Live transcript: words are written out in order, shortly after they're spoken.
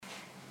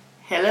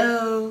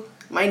Hello,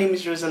 my name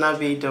is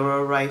Rosanabe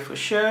Doro Rai for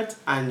short,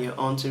 and you're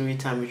on to Read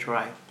Time with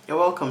Rai. You're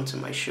welcome to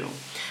my show.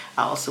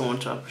 I also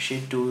want to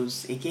appreciate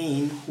those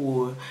again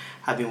who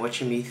have been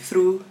watching me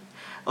through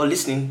or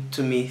listening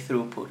to me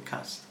through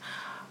podcast.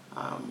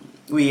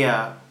 We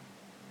are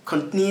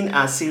continuing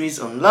our series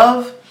on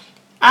love,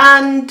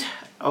 and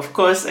of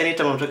course,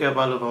 anytime I'm talking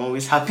about love, I'm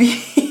always happy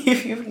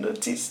if you've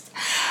noticed.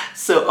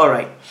 So,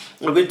 alright,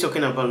 we've been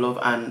talking about love,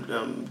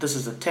 and this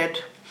is the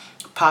third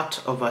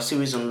part of our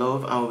series on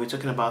love, and we'll be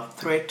talking about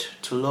threat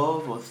to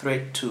love or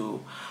threat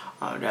to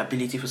the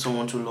ability for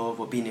someone to love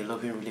or be in a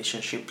loving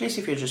relationship. Please,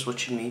 if you're just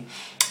watching me,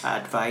 I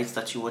advise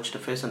that you watch the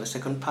first and the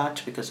second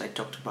part, because I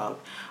talked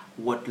about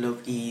what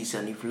love is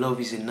and if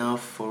love is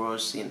enough for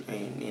us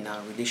in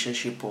our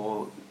relationship,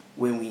 or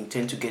when we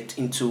intend to get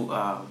into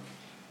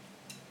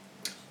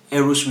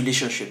eros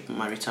relationship,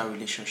 marital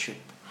relationship.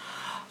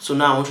 So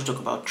now I want to talk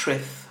about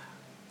threats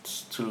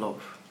to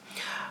love.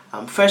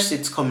 First,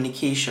 it's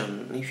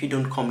communication. If you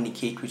don't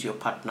communicate with your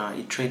partner,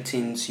 it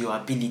threatens your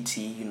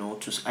ability,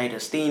 to either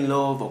stay in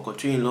love or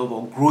continue in love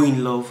or grow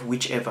in love,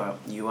 whichever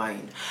you are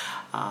in.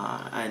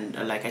 And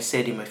like I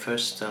said in my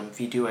first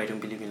video, I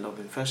don't believe in love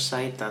in first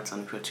sight. That's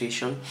an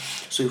quotation.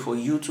 So for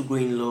you to grow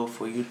in love,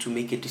 for you to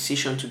make a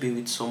decision to be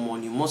with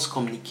someone, you must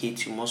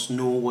communicate. You must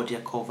know what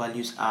their core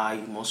values are.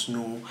 You must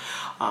know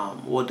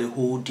what they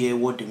hold dear,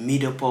 what they're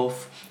made up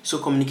of. So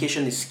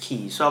communication is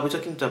key. So I'll be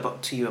talking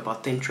to you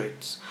about 10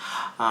 traits.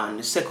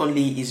 And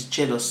secondly is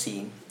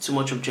jealousy. Too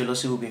much of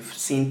jealousy. We've been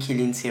seeing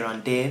killings here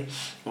and there,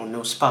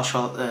 or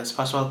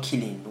spatial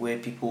killing, where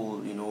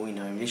people, in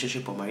a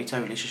relationship or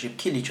marital relationship,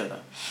 kill each other.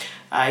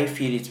 I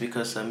feel it's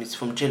because it's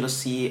from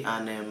jealousy,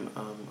 and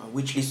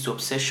which leads to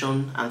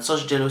obsession, and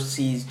such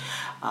jealousies,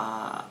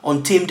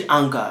 untamed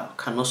anger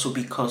can also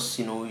be caused.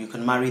 You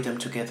can marry them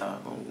together.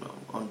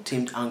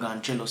 Untamed anger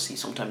and jealousy,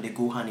 sometimes they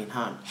go hand in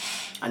hand,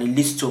 and it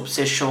leads to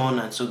obsession,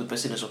 and so the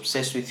person is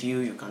obsessed with you.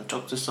 You can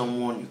talk to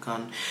someone, you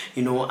can,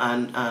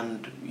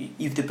 and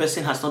if the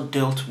person has not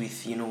dealt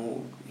with,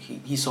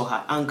 his or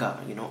her anger,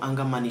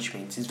 anger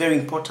management is very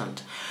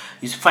important.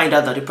 You find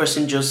out that the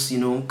person just,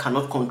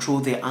 cannot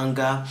control their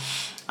anger,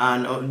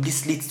 and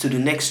this leads to the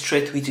next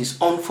threat, which is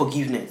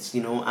unforgiveness,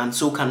 and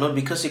so cannot,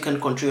 because you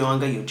can control your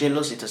anger, you're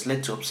jealous, it has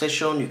led to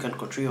obsession. You can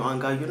control your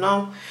anger, you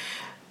now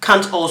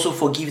can't also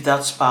forgive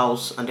that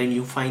spouse, and then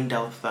you find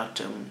out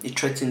that it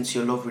threatens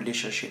your love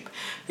relationship.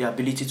 Your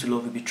ability to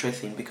love will be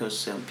threatened,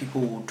 because people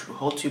would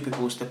hurt you,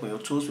 people will step on your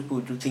toes, people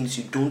will do things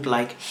you don't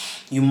like.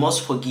 You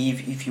must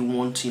forgive if you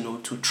want,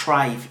 to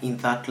thrive in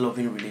that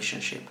loving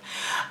relationship.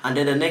 And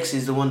then the next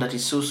is the one that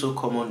is so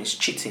common, is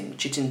cheating.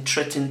 Cheating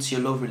threatens your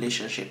love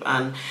relationship,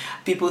 and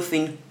people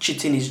think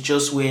cheating is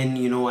just when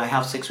I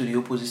have sex with the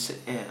opposite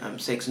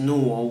sex. No,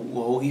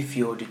 or if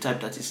you're the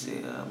type that is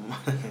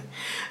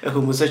a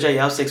homosexual, you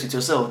have sex with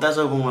yourself. That's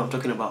not what I'm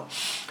talking about.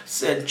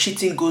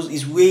 Cheating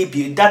is way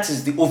beyond. That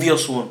is the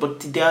obvious one, but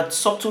there are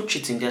subtle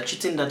cheating. There are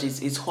cheating that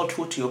is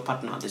hurtful to your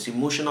partner. There's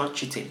emotional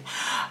cheating,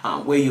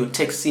 where you're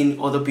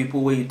texting other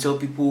people, where you tell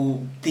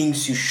people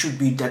things you should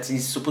be, that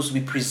is supposed to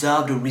be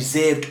preserved or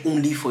reserved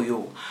only for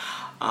your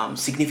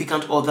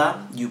significant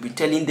other. You'll be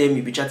telling them,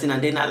 you'll be chatting,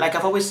 and then, like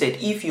I've always said,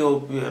 if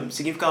your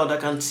significant other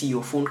can't see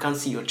your phone, can't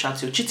see your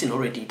chats, you're cheating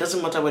already. It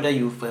doesn't matter whether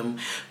you've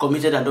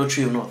committed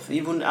adultery or not.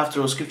 Even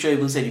after all, scripture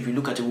even said, if you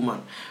look at a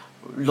woman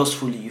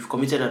lustfully, you've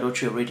committed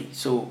adultery already.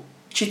 So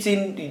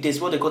cheating,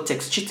 there's what they call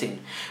text cheating,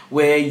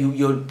 where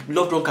your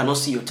loved one cannot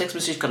see your text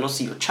message, cannot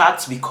see your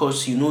chats,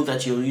 because you know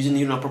that you're using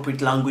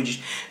inappropriate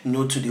language,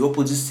 to the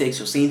opposite sex.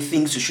 You're saying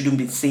things you shouldn't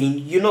be saying.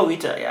 You know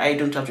it. I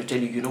don't have to tell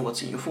you. You know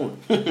what's in your phone.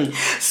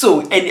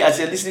 So, and as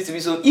you're listening to me,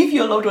 so if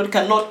your loved one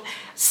cannot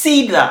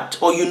see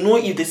that, or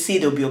if they see,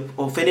 they'll be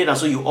offended, and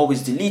so you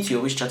always delete. You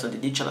always chat and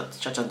delete,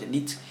 chat and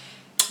delete.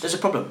 There's a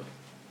problem.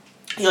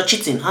 You're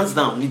cheating, hands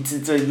down.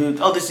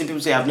 All these people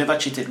say, I've never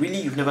cheated. Really?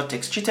 You've never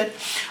text cheated?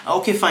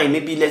 Okay, fine.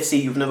 Maybe let's say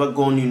you've never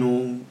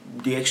gone,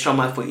 the extra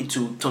mile for it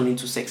to turn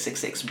into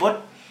sex.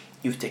 But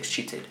you've text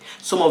cheated.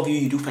 Some of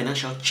you do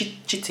financial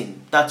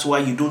cheating. That's why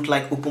you don't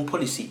like open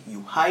policy.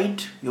 You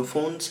hide your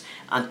phones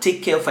and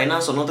take care of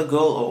finance another girl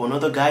or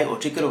another guy, or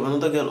take care of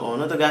another girl or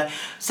another guy.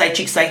 Side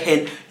chick, side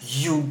hen.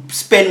 You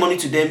spend money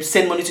to them,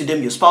 send money to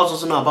them. Your spouse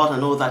doesn't know about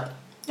and all that.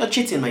 You're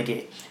cheating, my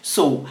dear.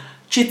 So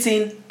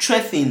cheating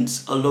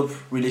threatens a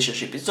love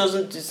relationship.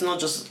 It's not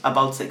just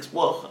about sex.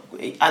 Well,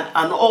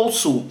 and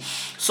also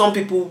some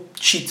people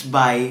cheat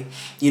by,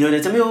 they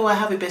tell me, oh, I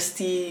have a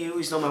bestie who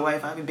is not my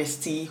wife, I have a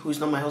bestie who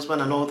is not my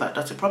husband, and all that.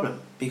 That's a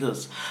problem,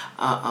 because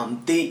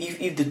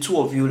if the two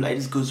of you, like,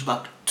 this goes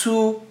back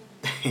to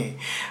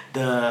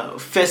the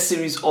first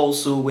series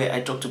also, where I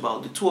talked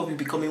about the two of you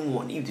becoming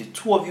one. If the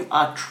two of you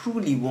are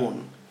truly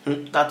one,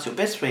 that's your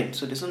best friend.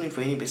 So there's no need for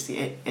any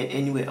bestie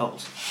anywhere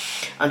else.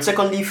 And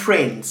secondly,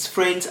 friends.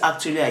 Friends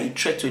actually are a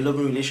threat to a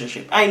loving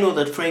relationship. I know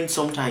that friends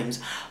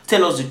sometimes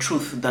tell us the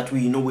truth that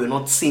we're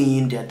not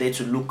seeing. They're there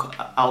to look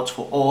out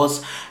for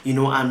us,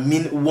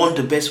 and want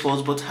the best for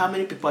us. But how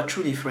many people are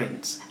truly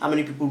friends? How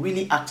many people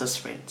really act as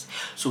friends?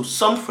 So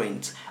some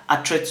friends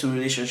a threat to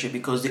relationship,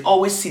 because they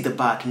always see the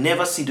bad,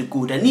 never see the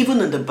good. And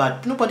even in the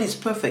bad, nobody is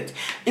perfect.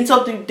 Instead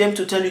of them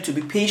to tell you to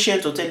be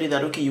patient or tell you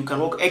that okay, you can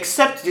work,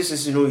 except this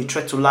is a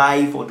threat to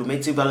life or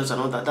domestic violence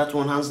and all that, that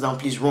one, hands down,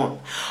 please run.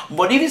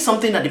 But if it's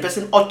something that the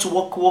person ought to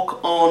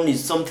work on,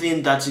 is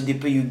something that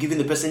you're giving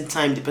the person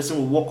time, the person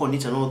will work on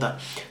it and all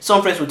that,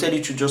 some friends will tell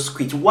you to just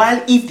quit,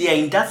 while if they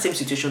are in that same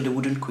situation, they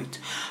wouldn't quit.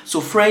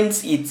 So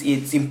friends,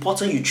 it's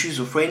important you choose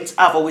your friends.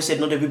 I've always said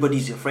not everybody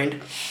is your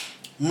friend.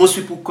 Most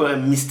people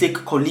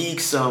mistake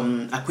colleagues,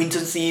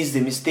 acquaintances, they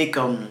mistake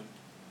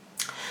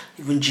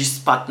even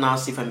just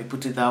partners, if I may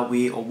put it that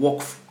way, or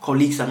work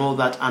colleagues and all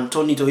that, and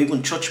turn it, or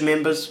even church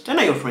members. They're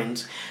not your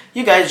friends.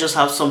 You guys just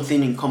have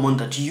something in common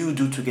that you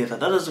do together.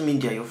 That doesn't mean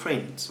they're your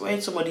friends. When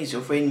somebody is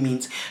your friend,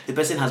 means the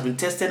person has been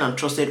tested and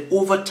trusted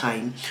over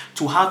time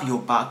to have your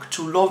back,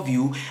 to love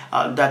you.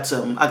 That's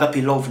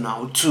agape love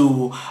now.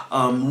 To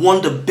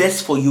want the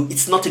best for you.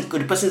 It's not the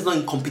person is not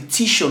in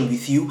competition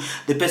with you.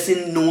 The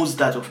person knows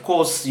that, of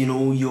course,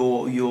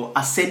 you're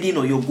ascending,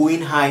 or you're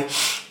going high,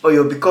 or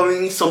you're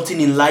becoming something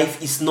in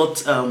life. Is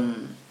not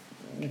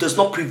does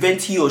not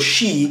prevent he or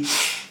she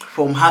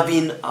from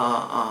having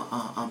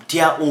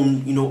their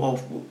own,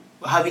 of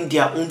having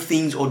their own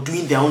things or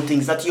doing their own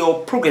things, that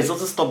your progress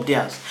doesn't stop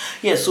theirs.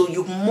 Yeah, so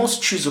you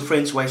must choose your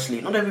friends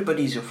wisely. Not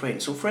everybody is your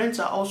friend. So friends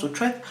are also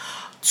threat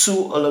to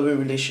a loving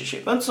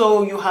relationship. And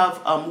so you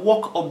have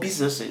work or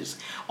businesses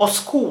or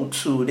school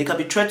too. They can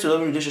be threat to a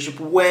loving relationship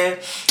where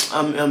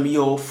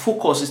your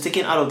focus is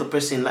taken out of the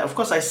person. Like, of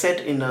course, I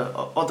said in the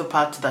other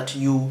part that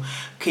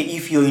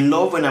if you're in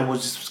love, when I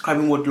was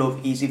describing what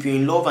love is, if you're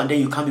in love and then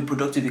you can't be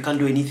productive, you can't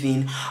do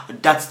anything,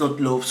 that's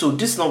not love. So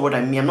this is not what I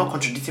mean. I'm not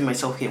contradicting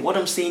myself here. What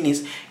I'm saying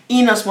is,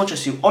 in as much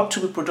as you ought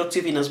to be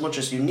productive, in as much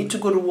as you need to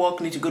go to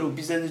work, need to go to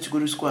business, need to go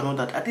to school and all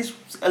that, at least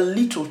a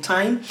little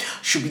time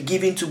should be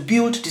given to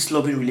build this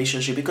loving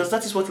relationship, because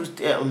that is what will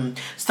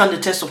stand the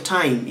test of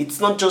time. It's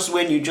not just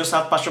when you just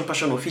have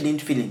passion or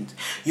feelings.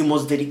 You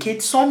must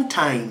dedicate some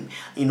time,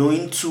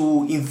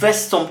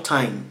 invest some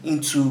time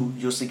into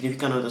your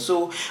significant other.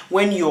 So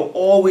when you're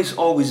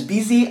always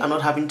busy and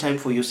not having time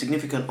for your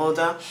significant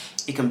other,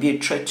 it can be a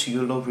threat to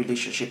your love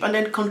relationship. And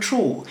then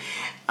control.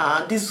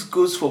 This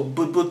goes for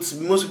both.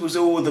 Most people say,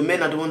 oh, the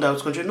men are the one that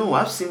was controlling. No,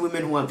 I've seen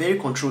women who are very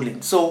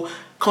controlling. So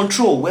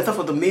control, whether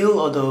for the male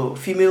or the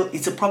female,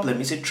 it's a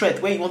problem. It's a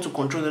threat where you want to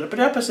control the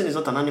other person. Is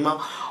not an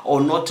animal, or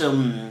not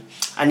an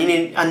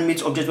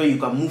inanimate object where you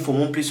can move from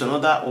one place to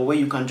another, or where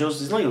you can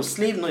just, it's not your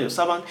slave, not your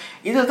servant.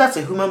 Either that's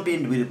a human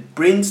being with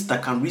brains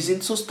that can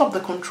reason. So stop the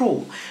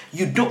control.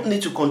 You don't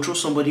need to control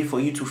somebody for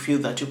you to feel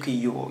that okay,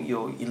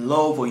 you're in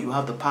love or you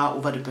have the power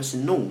over the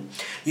person. No,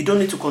 you don't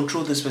need to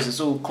control this person.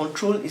 So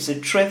control is a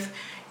threat.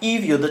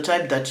 If you're the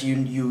type that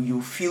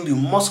you feel you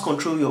must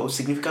control your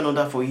significant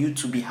other for you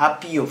to be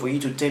happy, or for you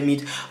to tell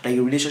me that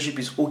your relationship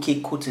is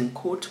okay, quote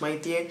unquote, my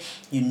dear,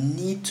 you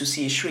need to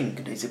see a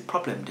shrink. There's a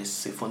problem.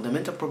 There's a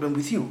fundamental problem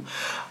with you.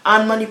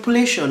 And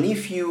manipulation.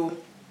 If you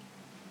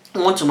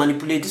want to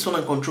manipulate, this one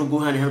and control go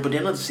hand in hand, but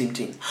they're not the same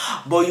thing.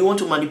 But you want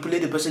to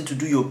manipulate the person to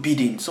do your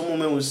bidding. Some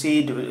women will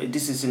say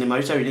this is in a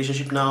marital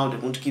relationship now, they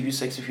won't give you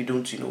sex if you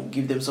don't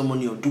give them some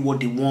money or do what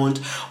they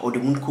want, or they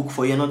won't cook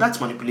for you. Now that's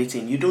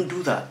manipulating. You don't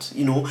do that,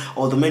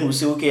 or the men will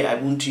say, okay, I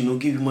won't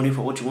give you money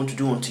for what you want to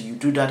do until you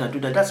do that and do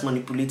that. That's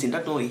manipulating.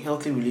 That's not a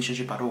healthy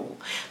relationship at all.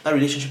 That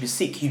relationship is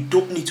sick. You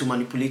don't need to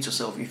manipulate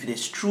yourself. If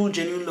there's true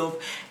genuine love,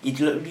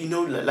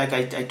 like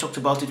I talked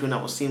about it when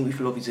I was saying if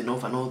love is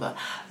enough and all that,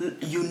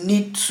 you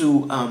need to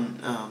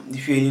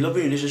if you're in a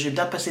loving relationship,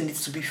 that person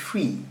needs to be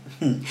free.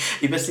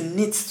 The person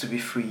needs to be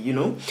free,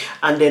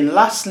 And then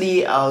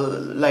lastly, I'll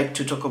like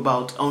to talk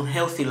about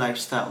unhealthy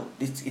lifestyle.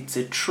 It's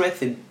a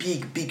threat, a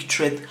big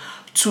threat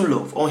to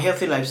love.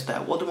 Unhealthy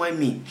lifestyle. What do I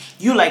mean?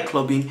 You like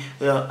clubbing,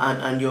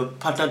 and your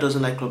partner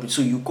doesn't like clubbing,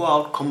 so you go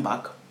out, come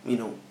back,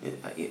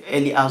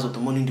 early hours of the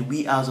morning, the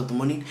wee hours of the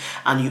morning,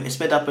 and you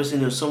expect that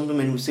person, or some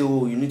women will say,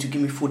 oh, you need to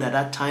give me food at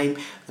that time.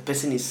 The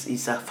person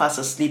is fast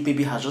asleep,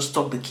 maybe has just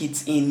tucked the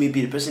kids in,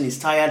 maybe the person is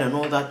tired and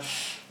all that.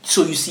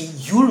 So you see,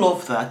 you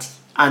love that.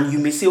 And you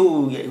may say,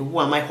 oh, who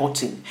am I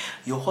hurting?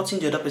 You're hurting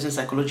the other person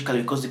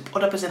psychologically, because the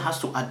other person has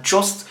to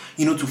adjust,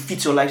 to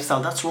fit your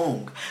lifestyle. That's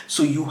wrong.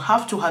 So you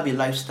have to have a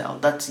lifestyle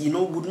that,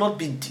 would not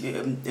be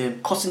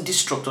causing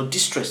distrust or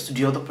distress to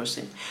the other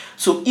person.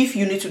 So if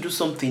you need to do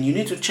something, you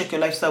need to check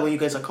your lifestyle when you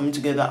guys are coming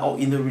together or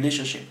in the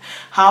relationship.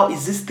 How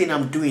is this thing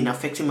I'm doing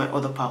affecting my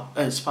other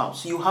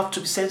spouse? You have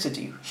to be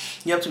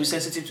sensitive. You have to be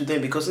sensitive to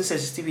them, because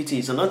insensitivity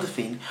is another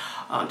thing.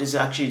 This is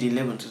actually the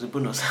 11th, is a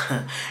bonus.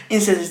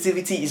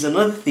 Insensitivity is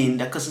another thing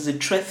that causes a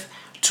threat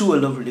to a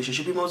love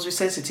relationship. You must be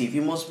sensitive.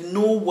 You must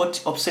know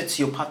what upsets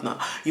your partner.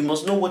 You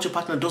must know what your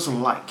partner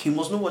doesn't like. You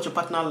must know what your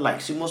partner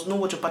likes. You must know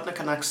what your partner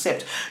can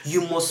accept.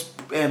 You must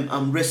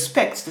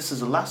respect. This is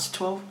the last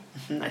 12.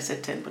 I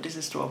said 10, but this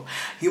is 12.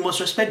 You must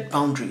respect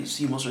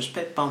boundaries. You must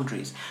respect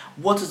boundaries.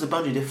 What is the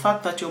boundary? The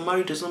fact that you're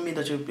married does not mean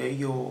that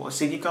your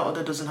significant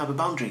other doesn't have a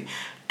boundary.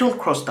 Don't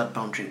cross that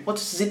boundary. What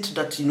is it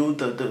that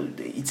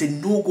it's a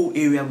no-go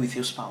area with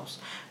your spouse?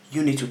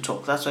 you need to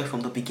talk. That's why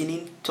from the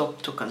beginning,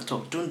 talk and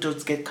talk. Don't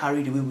just get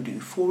carried away with the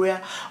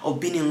euphoria of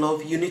being in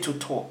love. You need to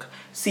talk.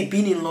 See,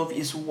 being in love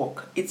is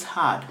work. It's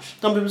hard.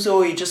 Some people say,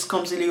 oh, it just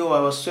comes easily, oh,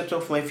 I was swept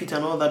off my feet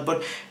and all that.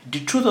 But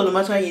the truth of the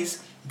matter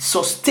is,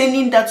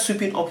 sustaining that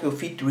sweeping up your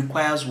feet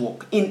requires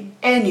work in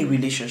any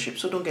relationship.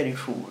 So don't get it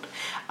fooled.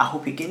 I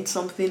hope you gained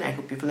something. I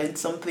hope you've learned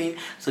something.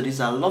 So this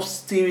is our love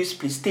series.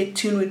 Please stay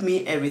tuned with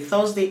me every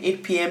Thursday,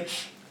 8 p.m.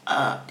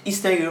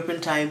 Eastern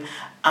European time,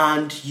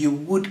 and you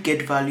would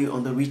get value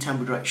on the Read Time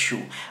with Right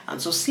show.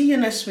 And so see you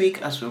next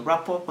week as we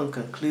wrap up and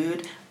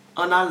conclude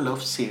on our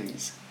love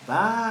series.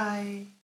 Bye.